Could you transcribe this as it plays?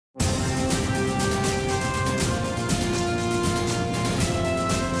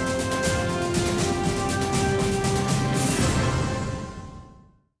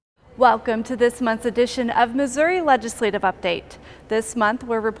Welcome to this month's edition of Missouri Legislative Update. This month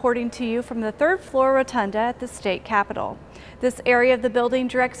we're reporting to you from the third floor rotunda at the state capitol. This area of the building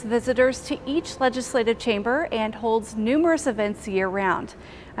directs visitors to each legislative chamber and holds numerous events year-round.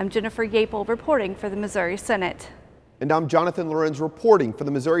 I'm Jennifer Yapel reporting for the Missouri Senate. And I'm Jonathan Lorenz reporting for the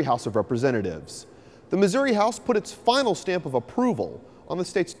Missouri House of Representatives. The Missouri House put its final stamp of approval on the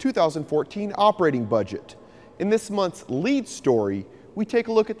state's 2014 operating budget. In this month's lead story, we take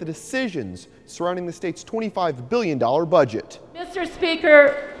a look at the decisions surrounding the state's $25 billion budget. Mr.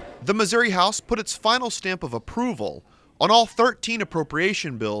 Speaker, the Missouri House put its final stamp of approval on all 13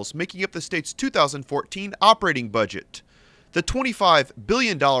 appropriation bills making up the state's 2014 operating budget. The $25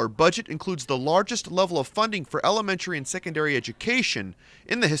 billion budget includes the largest level of funding for elementary and secondary education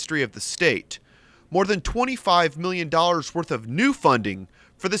in the history of the state. More than $25 million worth of new funding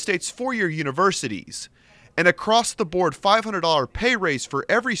for the state's four-year universities, an across-the-board $500 pay raise for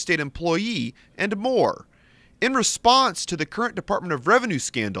every state employee, and more. In response to the current Department of Revenue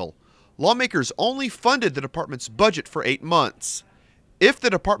scandal, lawmakers only funded the department's budget for 8 months. If the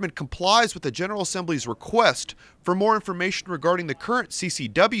department complies with the General Assembly's request for more information regarding the current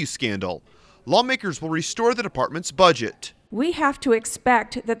CCW scandal, lawmakers will restore the department's budget. We have to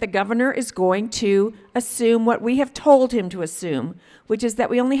expect that the governor is going to assume what we have told him to assume, which is that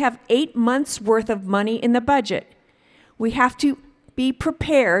we only have 8 months worth of money in the budget. We have to be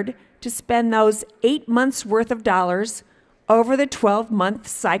prepared to spend those 8 months worth of dollars over the 12-month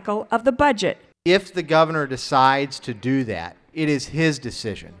cycle of the budget. If the governor decides to do that, it is his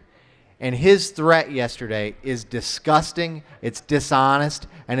decision. And his threat yesterday is disgusting, it's dishonest,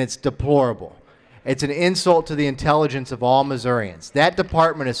 and it's deplorable. It's an insult to the intelligence of all Missourians. That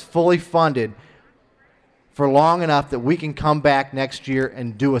department is fully funded for long enough that we can come back next year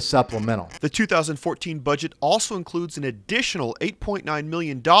and do a supplemental. The 2014 budget also includes an additional $8.9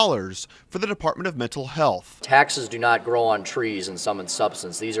 million for the Department of Mental Health. Taxes do not grow on trees in sum and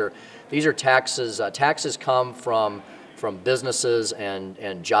substance. These are taxes. Taxes come from businesses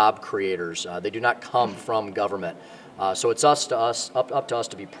and job creators. They do not come from government. So it's up to us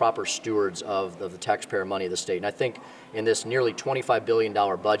to be proper stewards of the taxpayer money of the state. And I think in this nearly $25 billion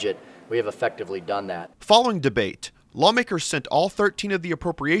budget, we have effectively done that. Following debate, lawmakers sent all 13 of the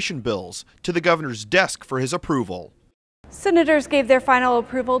appropriation bills to the governor's desk for his approval. Senators gave their final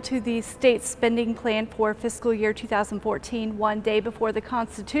approval to the state spending plan for fiscal year 2014 one day before the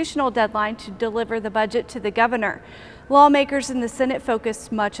constitutional deadline to deliver the budget to the governor. Lawmakers in the Senate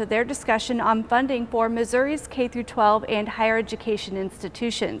focused much of their discussion on funding for Missouri's K-12 and higher education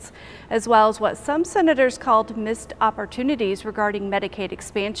institutions, as well as what some senators called missed opportunities regarding Medicaid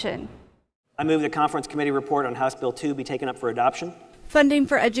expansion. I move the Conference Committee report on House Bill 2 be taken up for adoption. Funding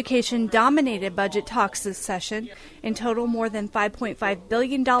for education dominated budget talks this session. In total, more than $5.5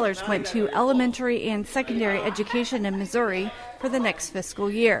 billion went to elementary and secondary education in Missouri for the next fiscal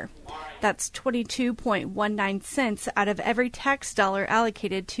year. That's 22.19 cents out of every tax dollar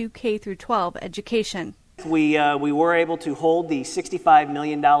allocated to K-12 education. We were able to hold the $65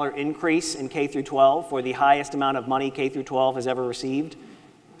 million increase in K-12 for the highest amount of money K-12 has ever received.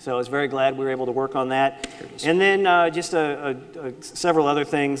 So I was very glad we were able to work on that. And then just several other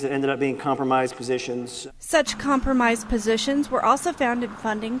things that ended up being compromise positions. Such compromise positions were also found in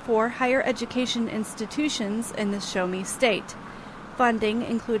funding for higher education institutions in the Show Me state. Funding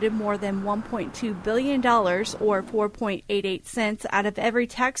included more than $1.2 billion, or 4.88 cents out of every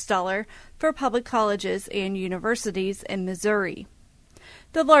tax dollar for public colleges and universities in Missouri.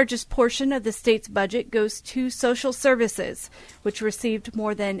 The largest portion of the state's budget goes to social services, which received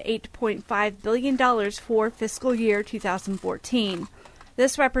more than $8.5 billion for fiscal year 2014.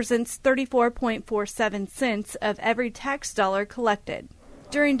 This represents 34.47 cents of every tax dollar collected.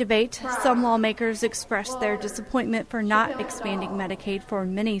 During debate, some lawmakers expressed their disappointment for not expanding Medicaid for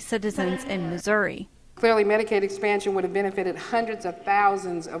many citizens in Missouri. Clearly, Medicaid expansion would have benefited hundreds of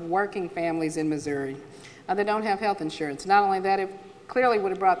thousands of working families in Missouri that don't have health insurance. Not only that, it clearly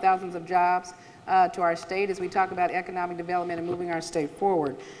would have brought thousands of jobs to our state as we talk about economic development and moving our state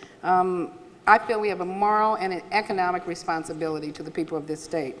forward. I feel we have a moral and an economic responsibility to the people of this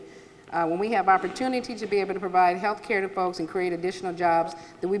state. When we have opportunity to be able to provide health care to folks and create additional jobs,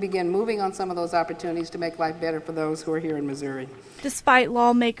 that we begin moving on some of those opportunities to make life better for those who are here in Missouri. Despite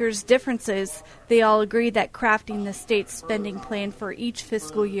lawmakers' differences, they all agree that crafting the state's spending plan for each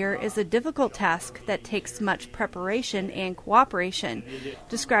fiscal year is a difficult task that takes much preparation and cooperation,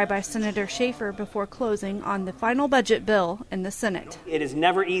 described by Senator Schaefer before closing on the final budget bill in the Senate. It is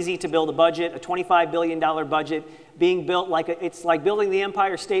never easy to build a budget, a $25 billion budget, being built it's like building the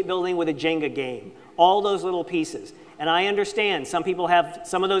Empire State Building with a Jenga game. all those little pieces. And I understand some people have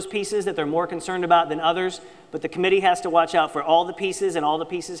some of those pieces that they're more concerned about than others, but the committee has to watch out for all the pieces, and all the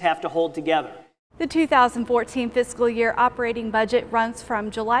pieces have to hold together. The 2014 fiscal year operating budget runs from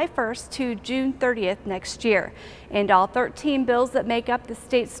July 1st to June 30th next year, and all 13 bills that make up the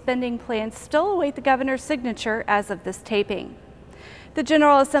state's spending plan still await the governor's signature as of this taping. The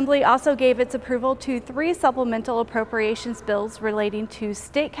General Assembly also gave its approval to 3 supplemental appropriations bills relating to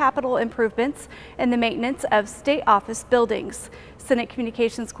state capital improvements and the maintenance of state office buildings. Senate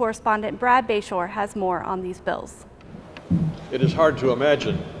Communications correspondent Brad Bayshore has more on these bills. It is hard to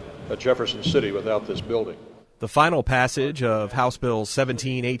imagine a Jefferson City without this building. The final passage of House Bills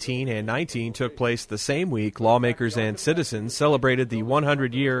 17, 18, and 19 took place the same week lawmakers and citizens celebrated the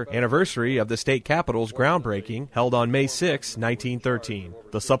 100-year anniversary of the state capitol's groundbreaking, held on May 6, 1913.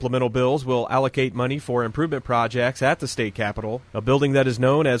 The supplemental bills will allocate money for improvement projects at the state capitol, a building that is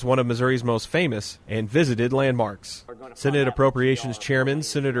known as one of Missouri's most famous and visited landmarks. Senate Appropriations Chairman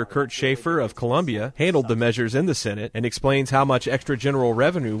Senator Kurt Schaefer of Columbia handled the measures in the Senate and explains how much extra general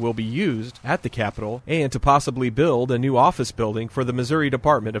revenue will be used at the capitol and to possibly build a new office building for the Missouri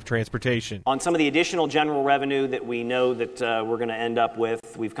Department of Transportation. On some of the additional general revenue that we know that we're going to end up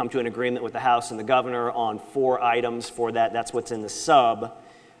with, we've come to an agreement with the House and the governor on 4 items for that. That's what's in the sub,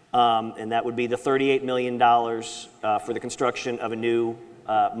 and that would be the $38 million for the construction of a new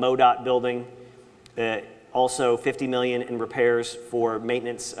MoDOT building, also $50 million in repairs for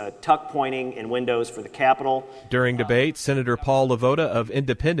maintenance, tuck pointing and windows for the Capitol. During debate, Senator Paul Lavoda of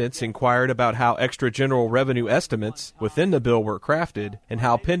Independence inquired about how extra general revenue estimates within the bill were crafted and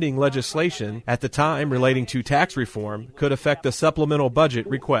how pending legislation at the time relating to tax reform could affect the supplemental budget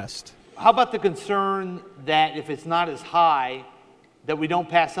request. How about the concern that if it's not as high, that we don't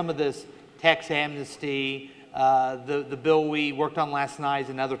pass some of this tax amnesty? The bill we worked on last night is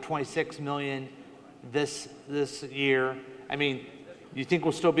another $26 million this year. I mean, do you think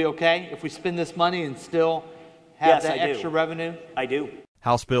we'll still be okay if we spend this money and still have that extra revenue? I do.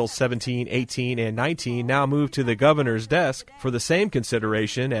 House Bills 17, 18, and 19 now move to the governor's desk for the same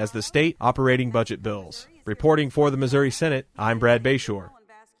consideration as the state operating budget bills. Reporting for the Missouri Senate, I'm Brad Bayshore.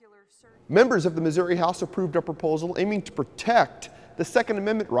 Members of the Missouri House approved a proposal aiming to protect the Second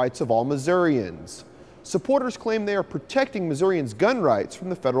Amendment rights of all Missourians. Supporters claim they are protecting Missourians' gun rights from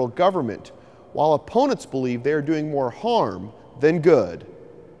the federal government, while opponents believe they are doing more harm than good.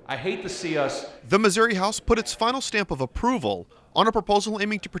 I hate to see us. The Missouri House put its final stamp of approval on a proposal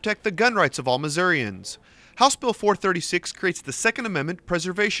aiming to protect the gun rights of all Missourians. House Bill 436 creates the Second Amendment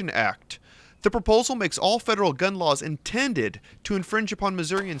Preservation Act. The proposal makes all federal gun laws intended to infringe upon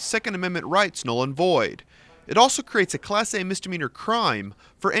Missourians' Second Amendment rights null and void. It also creates a Class A misdemeanor crime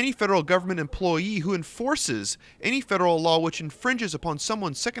for any federal government employee who enforces any federal law which infringes upon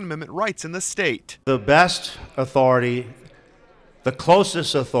someone's Second Amendment rights in the state. The best authority, the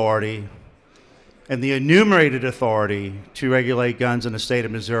closest authority, and the enumerated authority to regulate guns in the state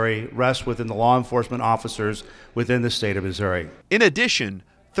of Missouri rests within the law enforcement officers within the state of Missouri. In addition,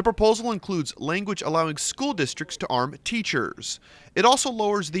 the proposal includes language allowing school districts to arm teachers. It also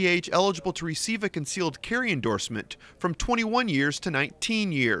lowers the age eligible to receive a concealed carry endorsement from 21 years to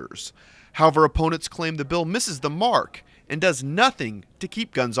 19 years. However, opponents claim the bill misses the mark and does nothing to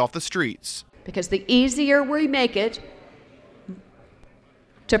keep guns off the streets. Because the easier we make it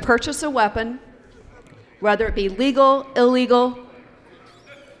to purchase a weapon, whether it be legal, illegal,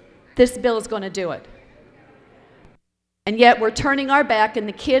 this bill is going to do it. And yet we're turning our back, and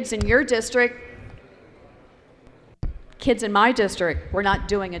the kids in your district, kids in my district, we're not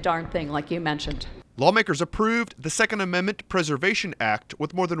doing a darn thing like you mentioned. Lawmakers approved the Second Amendment Preservation Act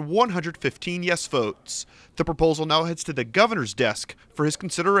with more than 115 yes votes. The proposal now heads to the governor's desk for his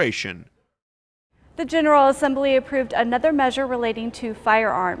consideration. The General Assembly approved another measure relating to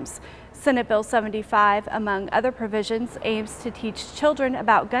firearms. Senate Bill 75, among other provisions, aims to teach children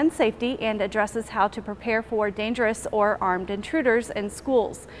about gun safety and addresses how to prepare for dangerous or armed intruders in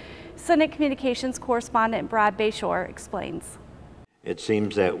schools. Senate Communications correspondent Brad Bayshore explains. It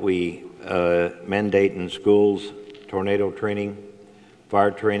seems that we mandate in schools tornado training,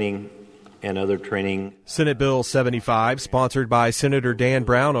 fire training, and other training. Senate Bill 75, sponsored by Senator Dan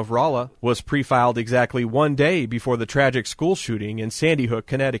Brown of Rolla, was pre-filed exactly 1 day before the tragic school shooting in Sandy Hook,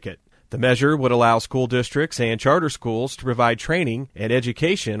 Connecticut. The measure would allow school districts and charter schools to provide training and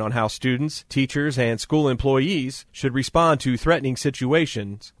education on how students, teachers, and school employees should respond to threatening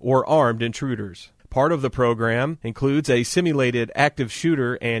situations or armed intruders. Part of the program includes a simulated active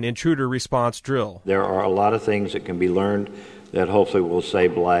shooter and intruder response drill. There are a lot of things that can be learned that hopefully will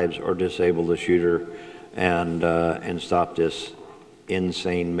save lives or disable the shooter and stop this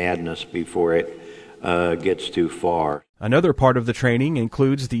insane madness before it gets too far. Another part of the training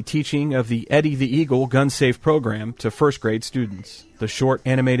includes the teaching of the Eddie the Eagle Gun Safe program to first grade students. The short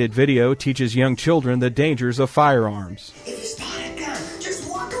animated video teaches young children the dangers of firearms. If you start a gun, just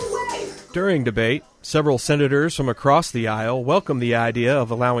walk away. During debate, several senators from across the aisle welcomed the idea of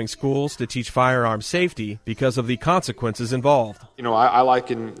allowing schools to teach firearm safety because of the consequences involved. You know, I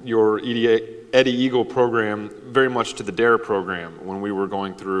liken your Eddie Eagle program very much to the DARE program when we were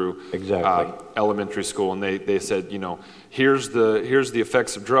going through elementary school, and they said, you know, here's the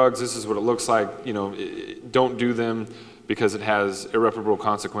effects of drugs. This is what it looks like. You know, don't do them because it has irreparable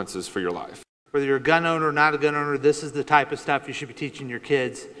consequences for your life. Whether you're a gun owner or not a gun owner, this is the type of stuff you should be teaching your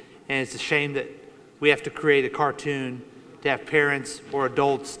kids, and it's a shame that we have to create a cartoon to have parents or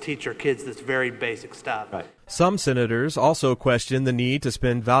adults teach our kids this very basic stuff. Right. Some senators also question the need to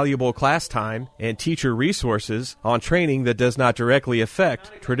spend valuable class time and teacher resources on training that does not directly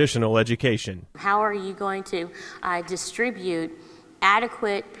affect traditional education. How are you going to distribute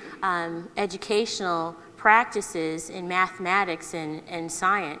adequate educational practices in mathematics and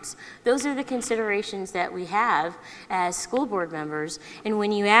science? Those are the considerations that we have as school board members. And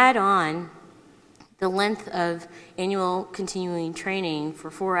when you add on the length of annual continuing training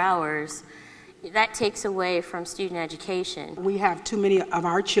for 4 hours, that takes away from student education. We have too many of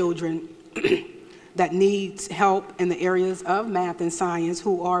our children that needs help in the areas of math and science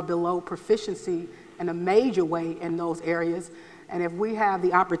who are below proficiency in a major way in those areas. And if we have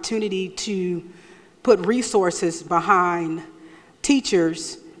the opportunity to put resources behind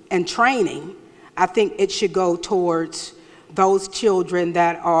teachers and training, I think it should go towards those children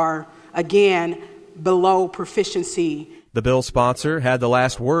that are, again, below proficiency. The bill's sponsor had the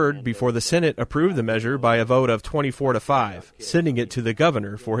last word before the Senate approved the measure by a vote of 24-5, sending it to the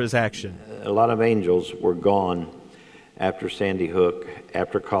governor for his action. A lot of angels were gone after Sandy Hook,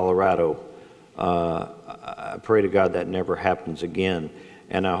 after Colorado. I pray to God that never happens again.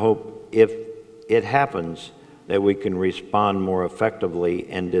 And I hope if it happens, that we can respond more effectively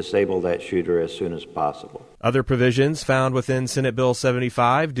and disable that shooter as soon as possible. Other provisions found within Senate Bill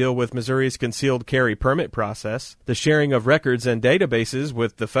 75 deal with Missouri's concealed carry permit process, the sharing of records and databases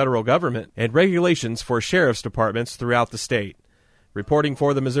with the federal government, and regulations for sheriff's departments throughout the state. Reporting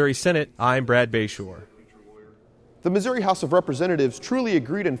for the Missouri Senate, I'm Brad Bayshore. The Missouri House of Representatives truly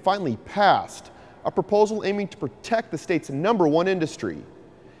agreed and finally passed a proposal aiming to protect the state's #1 industry.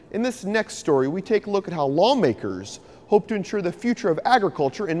 In this next story, we take a look at how lawmakers hope to ensure the future of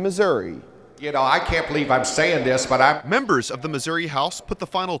agriculture in Missouri. You know, I can't believe I'm saying this, but Members of the Missouri House put the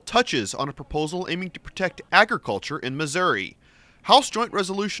final touches on a proposal aiming to protect agriculture in Missouri. House Joint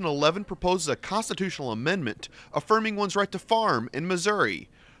Resolution 11 proposes a constitutional amendment affirming one's right to farm in Missouri.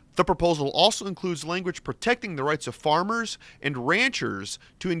 The proposal also includes language protecting the rights of farmers and ranchers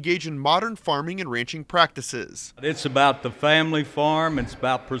to engage in modern farming and ranching practices. It's about the family farm. It's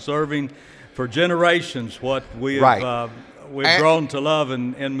about preserving for generations what we've grown to love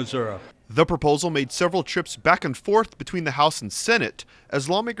in Missouri. The proposal made several trips back and forth between the House and Senate as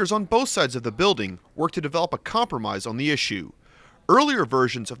lawmakers on both sides of the building worked to develop a compromise on the issue. Earlier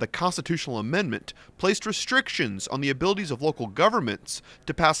versions of the constitutional amendment placed restrictions on the abilities of local governments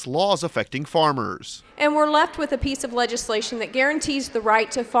to pass laws affecting farmers. And we're left with a piece of legislation that guarantees the right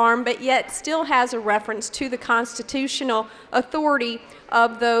to farm, but yet still has a reference to the constitutional authority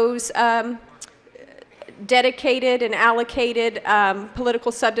of those dedicated and allocated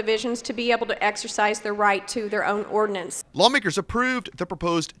political subdivisions to be able to exercise their right to their own ordinance. Lawmakers approved the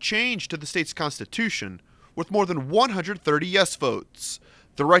proposed change to the state's constitution with more than 130 yes votes.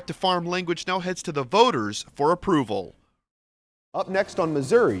 The right to farm language now heads to the voters for approval. Up next on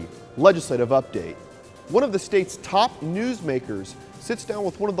Missouri, legislative update. One of the state's top newsmakers sits down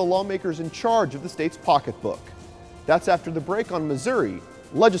with one of the lawmakers in charge of the state's pocketbook. That's after the break on Missouri,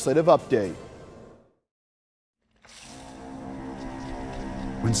 legislative update.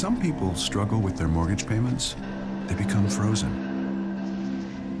 When some people struggle with their mortgage payments, they become frozen,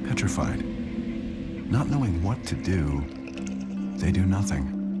 petrified. Not knowing what to do, they do nothing.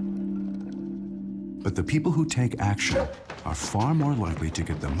 But the people who take action are far more likely to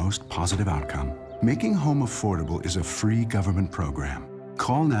get the most positive outcome. Making home affordable is a free government program.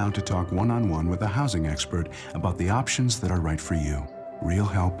 Call now to talk one-on-one with a housing expert about the options that are right for you. Real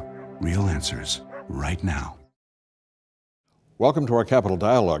help, real answers, right now. Welcome to our Capital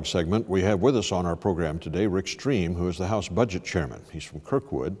Dialogue segment. We have with us on our program today Rick Stream, who is the House Budget Chairman. He's from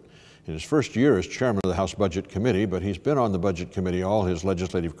Kirkwood. In his first year as chairman of the House Budget Committee, but he's been on the Budget Committee all his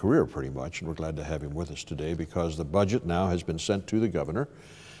legislative career pretty much, and we're glad to have him with us today because the budget now has been sent to the governor,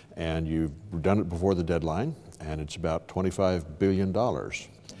 and you've done it before the deadline, and it's about $25 billion.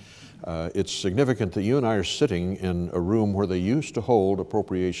 It's significant that you and I are sitting in a room where they used to hold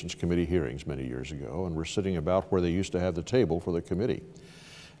Appropriations Committee hearings many years ago, and we're sitting about where they used to have the table for the committee.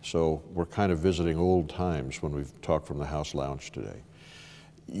 So we're kind of visiting old times when we've talked from the House lounge today.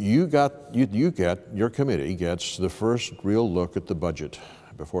 Your committee gets the first real look at the budget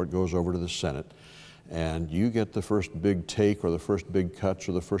before it goes over to the Senate, and you get the first big take or the first big cuts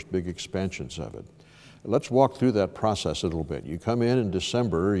or the first big expansions of it. Let's walk through that process a little bit. You come in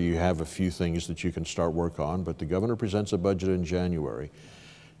December, you have a few things that you can start work on, but the governor presents a budget in January.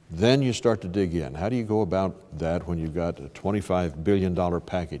 Then you start to dig in. How do you go about that when you've got a $25 billion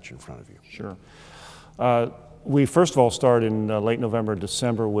package in front of you? Sure. We first of all start in late November,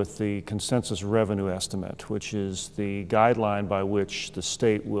 December with the consensus revenue estimate, which is the guideline by which the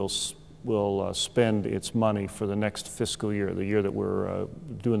state will spend its money for the next fiscal year, the year that we're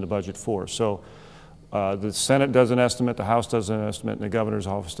doing the budget for. So the Senate does an estimate, the House does an estimate, and the governor's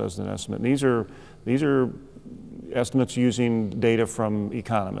office does an estimate. And these are estimates using data from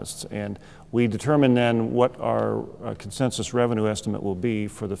economists, and we determine then what our consensus revenue estimate will be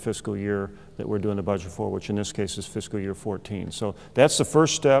for the fiscal year that we're doing the budget for, which in this case is fiscal year 14. So that's the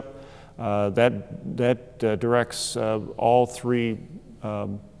first step. That directs all three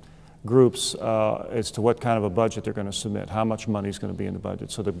groups as to what kind of a budget they're going to submit, how much money is going to be in the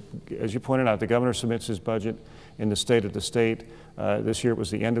budget. So as you pointed out, the governor submits his budget in the state of the state. This year it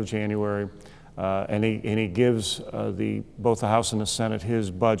was the end of January. And he gives both the House and the Senate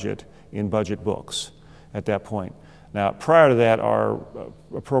his budget in budget books at that point. Now, prior to that, our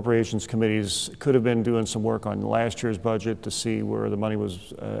appropriations committees could have been doing some work on last year's budget to see where the money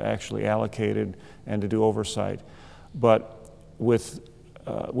was actually allocated and to do oversight. But with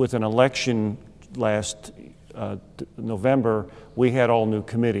an election last November, we had all new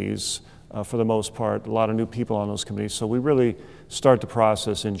committees for the most part, a lot of new people on those committees. So we really start the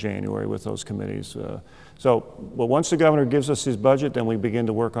process in January with those committees. Well, once the governor gives us his budget, then we begin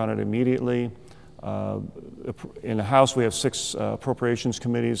to work on it immediately. In the House, we have 6 appropriations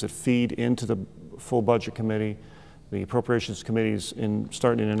committees that feed into the full budget committee. The appropriations committees,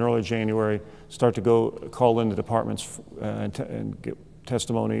 starting in early January, start to call into departments and get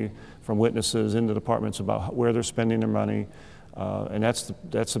testimony from witnesses in the departments about where they're spending their money. And that's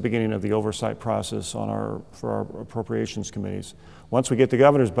the beginning of the oversight process for our appropriations committees. Once we get the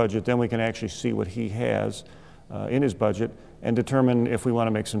governor's budget, then we can actually see what he has in his budget and determine if we want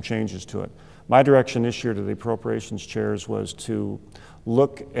to make some changes to it. My direction this year to the appropriations chairs was to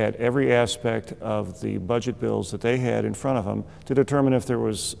look at every aspect of the budget bills that they had in front of them to determine if there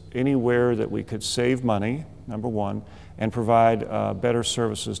was anywhere that we could save money, number one, and provide better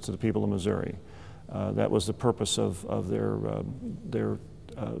services to the people of Missouri. That was the purpose of their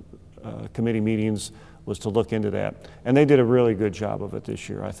committee meetings, was to look into that. And they did a really good job of it this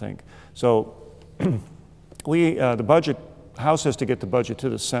year, I think. So the House has to get the budget to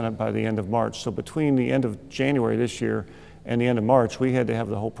the Senate by the end of March. So between the end of January this year and the end of March, we had to have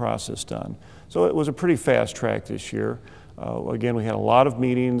the whole process done. So it was a pretty fast track this year. Again, we had a lot of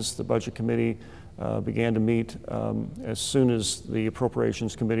meetings. The Budget Committee began to meet as soon as the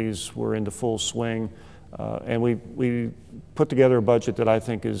appropriations committees were into full swing. And we put together a budget that I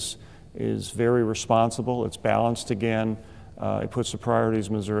think is very responsible. It's balanced again. It puts the priorities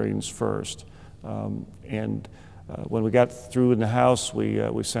of Missourians first. When we got through in the House,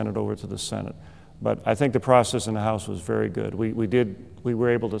 we sent it over to the Senate. But I think the process in the House was very good. We were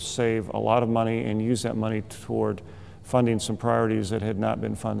able to save a lot of money and use that money toward funding some priorities that had not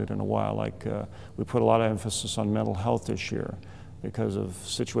been funded in a while. Like we put a lot of emphasis on mental health this year because of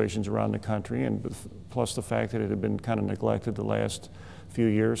situations around the country, and plus the fact that it had been kind of neglected the last few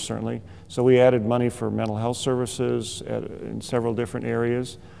years, certainly. So we added money for mental health services in several different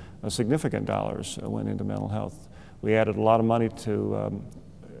areas. Significant dollars went into mental health. We added a lot of money to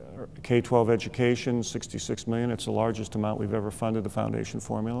K-12 education, $66 million. It's the largest amount we've ever funded the foundation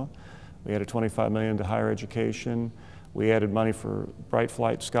formula. We added $25 million to higher education. We added money for Bright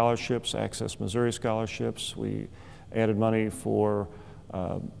Flight scholarships, Access Missouri scholarships. We added money for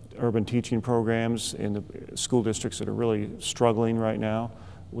urban teaching programs in the school districts that are really struggling right now.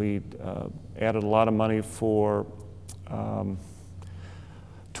 We added a lot of money for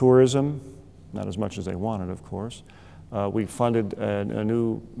tourism, not as much as they wanted, of course. We funded a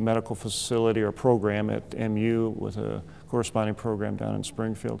new medical facility or program at MU with a corresponding program down in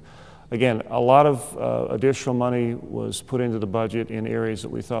Springfield. Again, a lot of additional money was put into the budget in areas that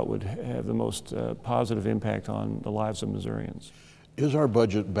we thought would have the most positive impact on the lives of Missourians. Is our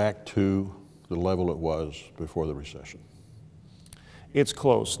budget back to the level it was before the recession? It's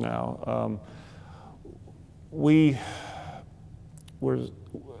close now.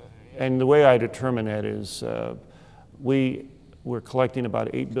 And the way I determine that is we're collecting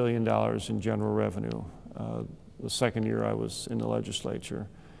about $8 billion in general revenue. The second year I was in the legislature,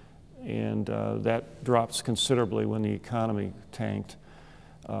 and that drops considerably when the economy tanked,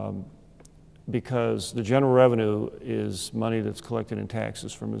 because the general revenue is money that's collected in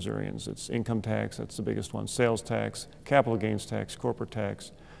taxes from Missourians. It's income tax, that's the biggest one, sales tax, capital gains tax, corporate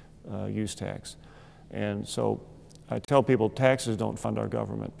tax, use tax. And so I tell people taxes don't fund our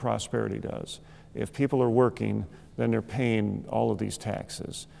government, prosperity does. If people are working, then they're paying all of these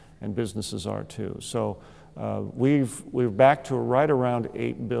taxes, and businesses are too. So we're back to right around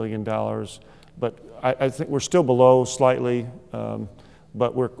 $8 billion, but I think we're still below slightly,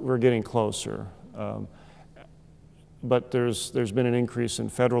 but we're getting closer. But there's been an increase in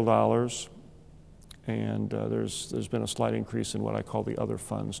federal dollars, and there's been a slight increase in what I call the other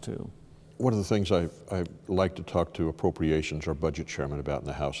funds too. One of the things I like to talk to appropriations or budget chairman about in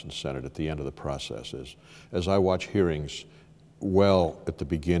the House and Senate at the end of the process is, as I watch hearings well at the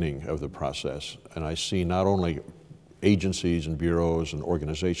beginning of the process, and I see not only agencies and bureaus and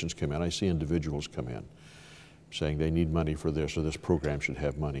organizations come in, I see individuals come in saying they need money for this, or this program should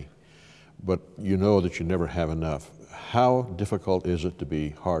have money. But you know that you never have enough. How difficult is it to be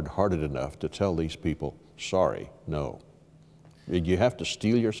hard-hearted enough to tell these people, sorry, no? Did you have to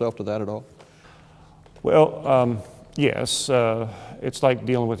steel yourself to that at all? Well, yes. It's like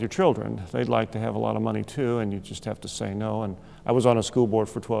dealing with your children. They'd like to have a lot of money too, and you just have to say no. And I was on a school board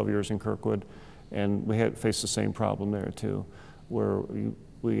for 12 years in Kirkwood, and we had faced the same problem there too, where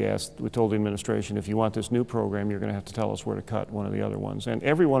we told the administration, if you want this new program, you're going to have to tell us where to cut one of the other ones. And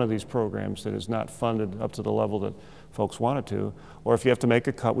every one of these programs that is not funded up to the level that folks wanted to, or if you have to make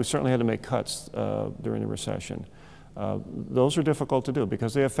a cut, we certainly had to make cuts during the recession. Those are difficult to do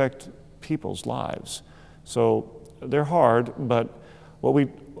because they affect people's lives. So they're hard, but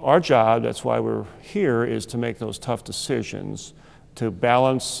our job, that's why we're here, is to make those tough decisions, to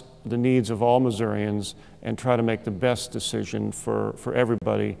balance the needs of all Missourians and try to make the best decision for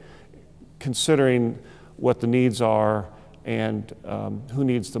everybody, considering what the needs are and who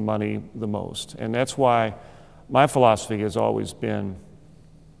needs the money the most. And that's why my philosophy has always been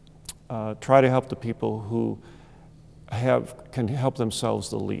try to help the people who can help themselves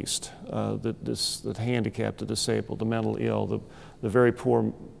the least, the handicapped, the disabled, the mentally ill, the very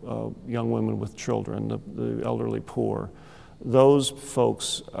poor young women with children, the elderly poor. Those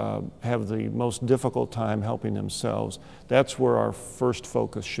folks have the most difficult time helping themselves. That's where our first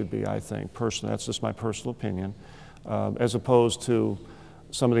focus should be, I think, personally. That's just my personal opinion, as opposed to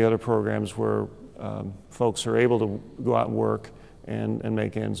some of the other programs where folks are able to go out and work and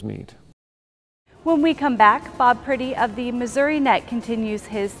make ends meet. When we come back, Bob Priddy of the Missourinet continues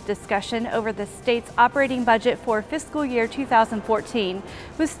his discussion over the state's operating budget for fiscal year 2014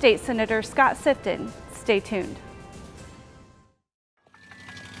 with State Senator Scott Sifton. Stay tuned.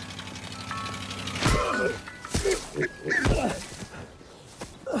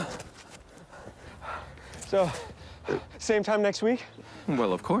 So, same time next week?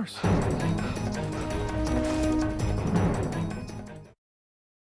 Well, of course.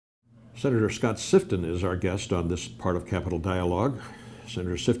 Senator Scott Sifton is our guest on this part of Capitol Dialogue.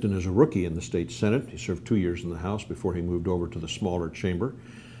 Senator Sifton is a rookie in the state Senate. He served 2 years in the House before he moved over to the smaller chamber.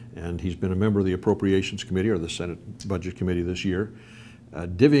 And he's been a member of the Appropriations Committee, or the Senate Budget Committee this year,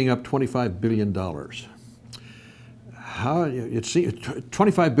 divvying up $25 billion.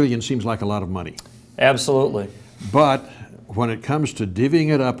 $25 billion seems like a lot of money. Absolutely. But when it comes to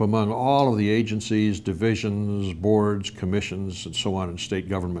divvying it up among all of the agencies, divisions, boards, commissions, and so on in state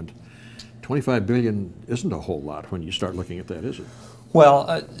government, $25 billion isn't a whole lot when you start looking at that, is it?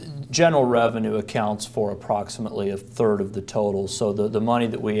 Well, general revenue accounts for approximately a third of the total, so the money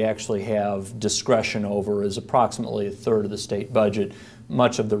that we actually have discretion over is approximately a third of the state budget.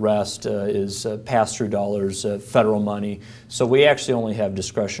 Much of the rest is pass-through dollars, federal money. So we actually only have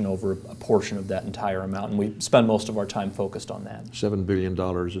discretion over a portion of that entire amount, and we spend most of our time focused on that. $7 billion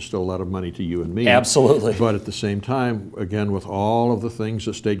is still a lot of money to you and me. Absolutely. But at the same time, again, with all of the things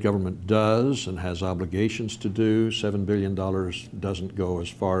the state government does and has obligations to do, $7 billion doesn't go as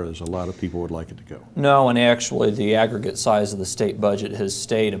far as a lot of people would like it to go. No, and actually the aggregate size of the state budget has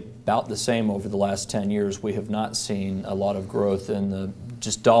stayed about the same over the last 10 years. We have not seen a lot of growth in the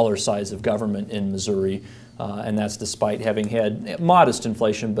just dollar size of government in Missouri, and that's despite having had modest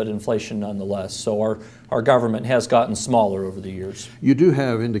inflation, but inflation nonetheless. So our government has gotten smaller over the years. You do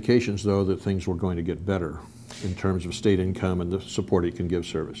have indications, though, that things were going to get better. in terms of state income and the support it can give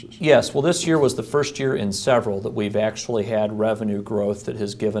services. Yes, well, this year was the first year in several that we've actually had revenue growth that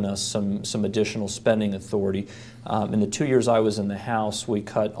has given us some additional spending authority. In the 2 years I was in the House, we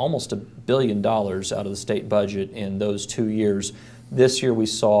cut almost $1 billion out of the state budget in those 2 years. This year we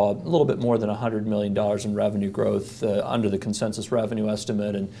saw a little bit more than $100 million in revenue growth under the consensus revenue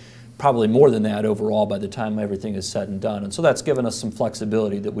estimate, and probably more than that overall by the time everything is said and done. And so that's given us some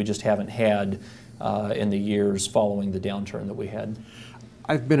flexibility that we just haven't had in the years following the downturn that we had.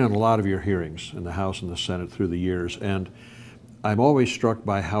 I've been in a lot of your hearings in the House and the Senate through the years, and I'm always struck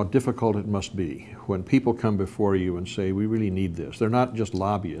by how difficult it must be when people come before you and say, we really need this. They're not just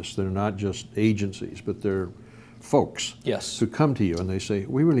lobbyists, they're not just agencies, but they're folks who come to you and they say,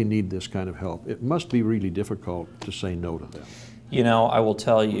 we really need this kind of help. It must be really difficult to say no to them. You know, I will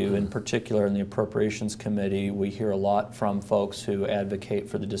tell you, in particular in the Appropriations Committee, we hear a lot from folks who advocate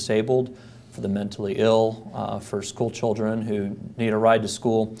for the disabled, for the mentally ill, for school children who need a ride to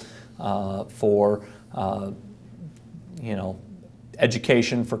school, for you know,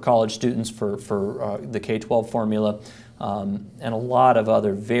 education for college students, for the K-12 formula, and a lot of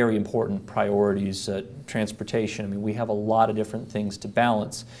other very important priorities. Transportation, I mean, we have a lot of different things to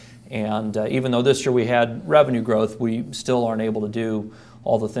balance. And even though this year we had revenue growth, we still aren't able to do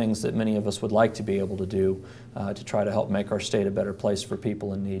all the things that many of us would like to be able to do to try to help make our state a better place for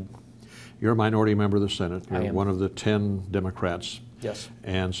people in need. You're a minority member of the Senate. I You're am. one of the 10 Democrats. Yes.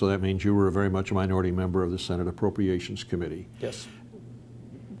 And so that means you were very much a minority member of the Senate Appropriations Committee. Yes.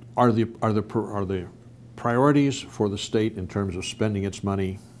 Are the priorities for the state in terms of spending its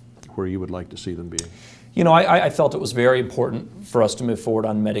money where you would like to see them be? You know, I felt it was very important for us to move forward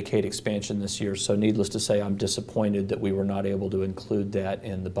on Medicaid expansion this year, so needless to say, I'm disappointed that we were not able to include that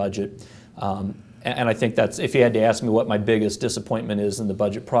in the budget. And I think that's, if you had to ask me what my biggest disappointment is in the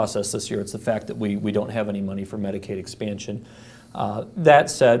budget process this year, it's the fact that we don't have any money for Medicaid expansion. That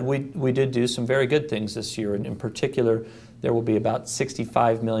said, we did do some very good things this year, and in particular, there will be about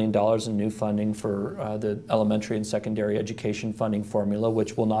 $65 million in new funding for the elementary and secondary education funding formula,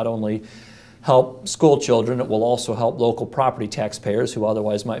 which will not only help school children, it will also help local property taxpayers who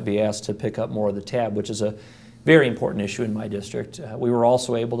otherwise might be asked to pick up more of the tab, which is a very important issue in my district. We were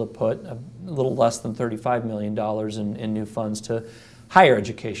also able to put a little less than $35 million in new funds to higher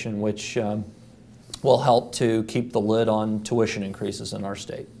education, which will help to keep the lid on tuition increases in our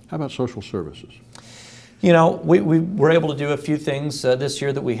state. How about social services? You know, we were able to do a few things this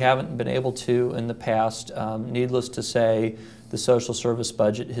year that we haven't been able to in the past. Needless to say, the social service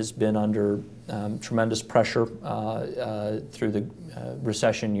budget has been under tremendous pressure through the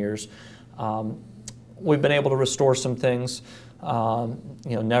recession years. We've been able to restore some things, you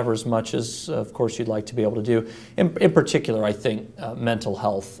know, never as much as, of course, you'd like to be able to do. In particular, I think mental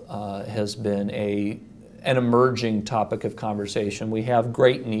health has been an emerging topic of conversation. We have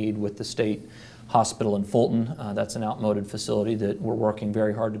great need with the state hospital in Fulton. That's an outmoded facility that we're working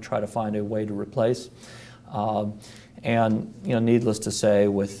very hard to try to find a way to replace. And, you know, needless to say,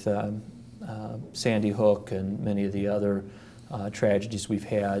 with Sandy Hook and many of the other tragedies we've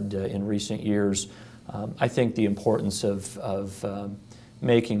had in recent years, I think the importance of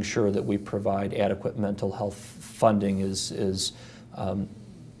making sure that we provide adequate mental health funding is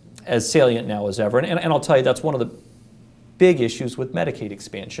as salient now as ever. And I'll tell you, that's one of the big issues with Medicaid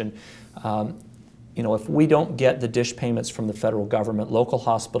expansion. You know, if we don't get the dish payments from the federal government, local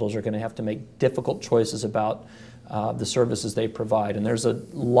hospitals are going to have to make difficult choices about the services they provide. And there's a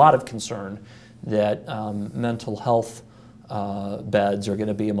lot of concern that mental health beds are going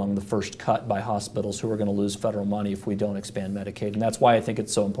to be among the first cut by hospitals who are going to lose federal money if we don't expand Medicaid. And that's why I think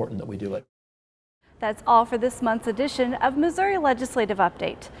it's so important that we do it. That's all for this month's edition of Missouri Legislative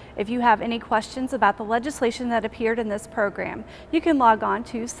Update. If you have any questions about the legislation that appeared in this program, you can log on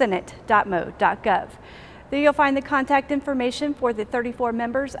to senate.mo.gov. There you'll find the contact information for the 34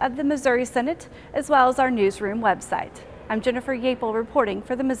 members of the Missouri Senate, as well as our newsroom website. I'm Jennifer Yapel reporting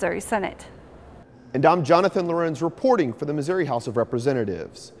for the Missouri Senate. And I'm Jonathan Lorenz reporting for the Missouri House of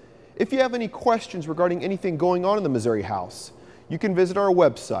Representatives. If you have any questions regarding anything going on in the Missouri House, you can visit our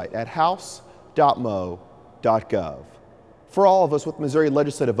website at house.mo.gov. For all of us with Missouri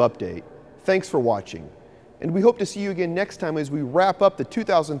Legislative Update, thanks for watching, and we hope to see you again next time as we wrap up the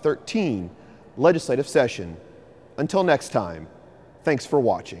 2013 legislative session. Until next time, thanks for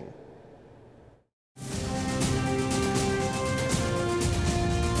watching.